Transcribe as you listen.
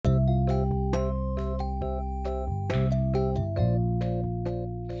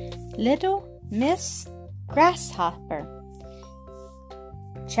Little Miss Grasshopper.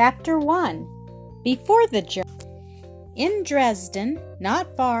 Chapter 1. Before the journey. In Dresden,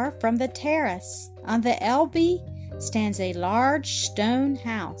 not far from the terrace on the Elbe, stands a large stone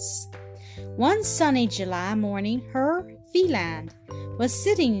house. One sunny July morning, Herr Wieland was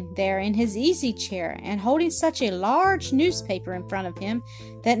sitting there in his easy chair and holding such a large newspaper in front of him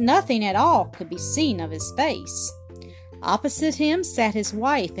that nothing at all could be seen of his face. Opposite him sat his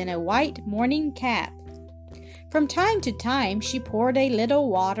wife in a white morning cap. From time to time she poured a little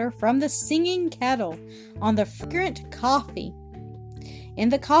water from the singing kettle on the fragrant coffee in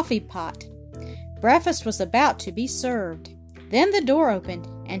the coffee pot. Breakfast was about to be served. Then the door opened,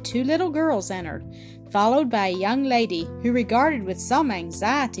 and two little girls entered, followed by a young lady who regarded with some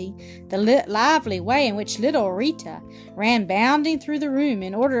anxiety the lively way in which little Rita ran bounding through the room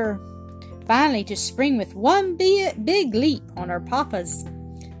in order finally to spring with one big leap on her papa's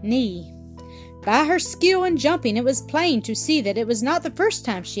knee. By her skill in jumping, it was plain to see that it was not the first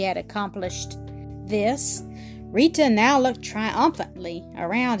time she had accomplished this. Rita now looked triumphantly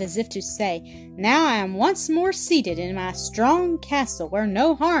around as if to say, "Now I am once more seated in my strong castle where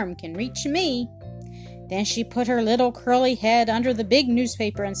no harm can reach me." Then she put her little curly head under the big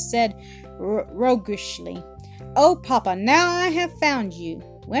newspaper and said roguishly, "Oh, Papa, now I have found you.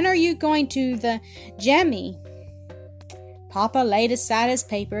 When are you going to the Gemmi?" Papa laid aside his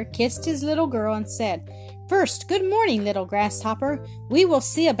paper, kissed his little girl, and said, "First, good morning, little Grasshopper. We will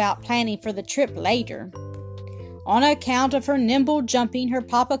see about planning for the trip later." On account of her nimble jumping, her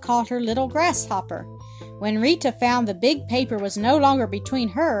papa called her little Grasshopper. When Rita found the big paper was no longer between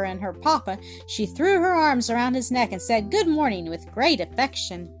her and her papa, she threw her arms around his neck and said good morning with great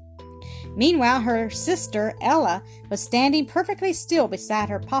affection. Meanwhile, her sister Ella was standing perfectly still beside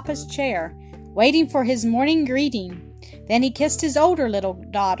her papa's chair, waiting for his morning greeting. Then he kissed his older little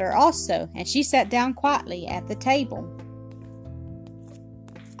daughter also, and she sat down quietly at the table.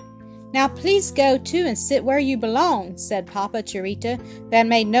 "Now please go too and sit where you belong," said Papa to Rita, who had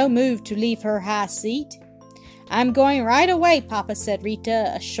made no move to leave her high seat. "I'm going right away, Papa," said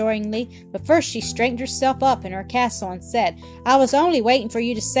Rita assuringly, but first she straightened herself up in her castle and said, "I was only waiting for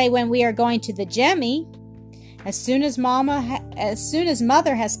you to say when we are going to the Gemmi." As soon as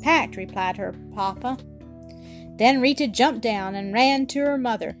Mother has packed," replied her Papa. Then Rita jumped down and ran to her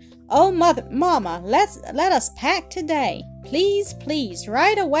mother. "Oh, Mama, let us pack today. Please, please,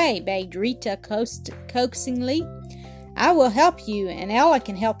 right away," begged Rita coaxingly. "I will help you, and Ella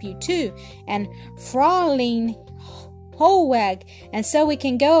can help you too, and Fräulein Hollweg, and so we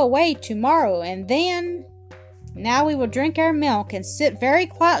can go away tomorrow, and then—" "Now we will drink our milk and sit very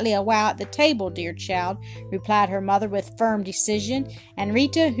quietly a while at the table, dear child," replied her mother with firm decision, and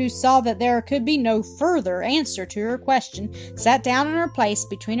Rita, who saw that there could be no further answer to her question, sat down in her place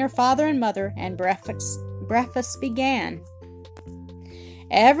between her father and mother, and breakfast began.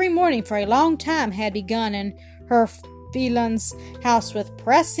 Every morning for a long time had begun in Herr Wieland's house with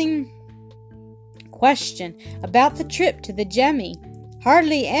pressing question about the trip to the Gemmi.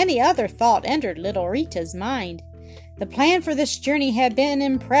 Hardly any other thought entered little Rita's mind. The plan for this journey had been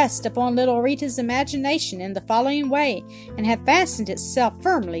impressed upon little Rita's imagination in the following way, and had fastened itself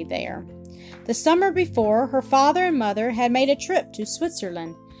firmly there. The summer before, her father and mother had made a trip to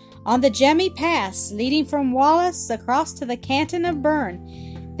Switzerland. On the Gemmi Pass, leading from Wallis across to the canton of Bern,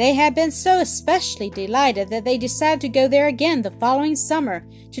 they had been so especially delighted that they decided to go there again the following summer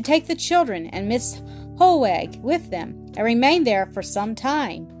to take the children and Miss Hollweg with them, and remain there for some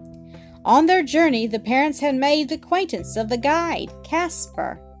time. On their journey, the parents had made the acquaintance of the guide,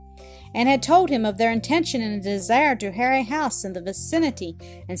 Caspar, and had told him of their intention and desire to hire a house in the vicinity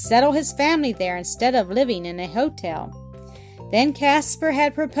and settle his family there instead of living in a hotel. Then Caspar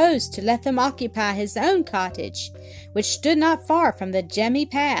had proposed to let them occupy his own cottage, which stood not far from the Gemmi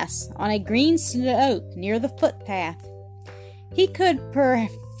Pass, on a green slope near the footpath. He could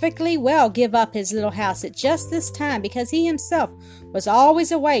perfectly well give up his little house at just this time, because he himself was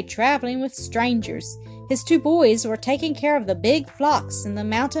always away traveling with strangers. His two boys were taking care of the big flocks in the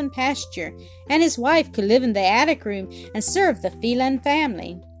mountain pasture, and his wife could live in the attic room and serve the Wieland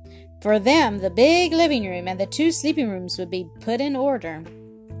family. For them, the big living room and the two sleeping rooms would be put in order.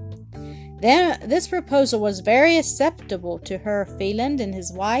 Then this proposal was very acceptable to Herr Wieland and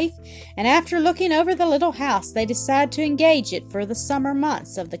his wife, and after looking over the little house, they decided to engage it for the summer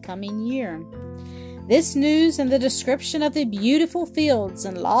months of the coming year. This news and the description of the beautiful fields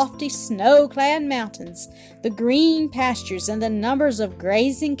and lofty snow-clad mountains, the green pastures, and the numbers of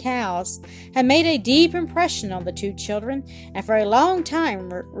grazing cows had made a deep impression on the two children, and for a long time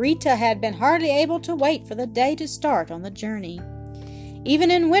Rita had been hardly able to wait for the day to start on the journey.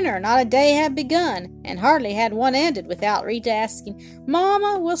 Even in winter, not a day had begun, and hardly had one ended without Rita asking,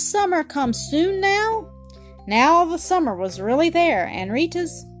 "Mama, will summer come soon now?" Now the summer was really there, and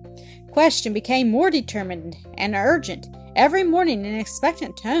Rita's question became more determined and urgent. Every morning in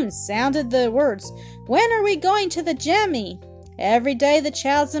expectant tones sounded the words, "When are we going to the Jemmy?" Every day the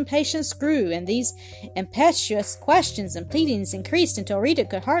child's impatience grew, and these impetuous questions and pleadings increased until Rita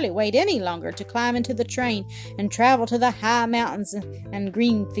could hardly wait any longer to climb into the train and travel to the high mountains and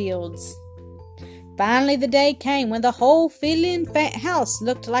green fields. Finally the day came when the whole Fiddling house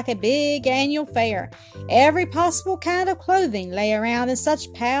looked like a big annual fair. Every possible kind of clothing lay around in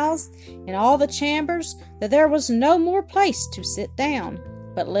such piles in all the chambers that there was no more place to sit down.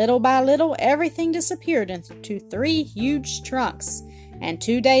 But little by little everything disappeared into 3 huge trunks, and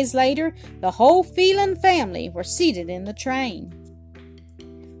 2 days later the whole Fiddling family were seated in the train.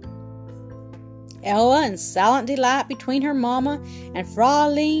 Ella in silent delight between her mamma and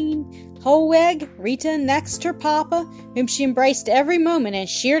Fraulein Hollweg, Rita next her papa, whom she embraced every moment in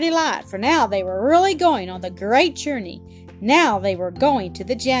sheer delight, for now they were really going on the great journey. Now they were going to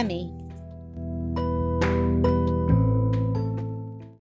the Jemmy.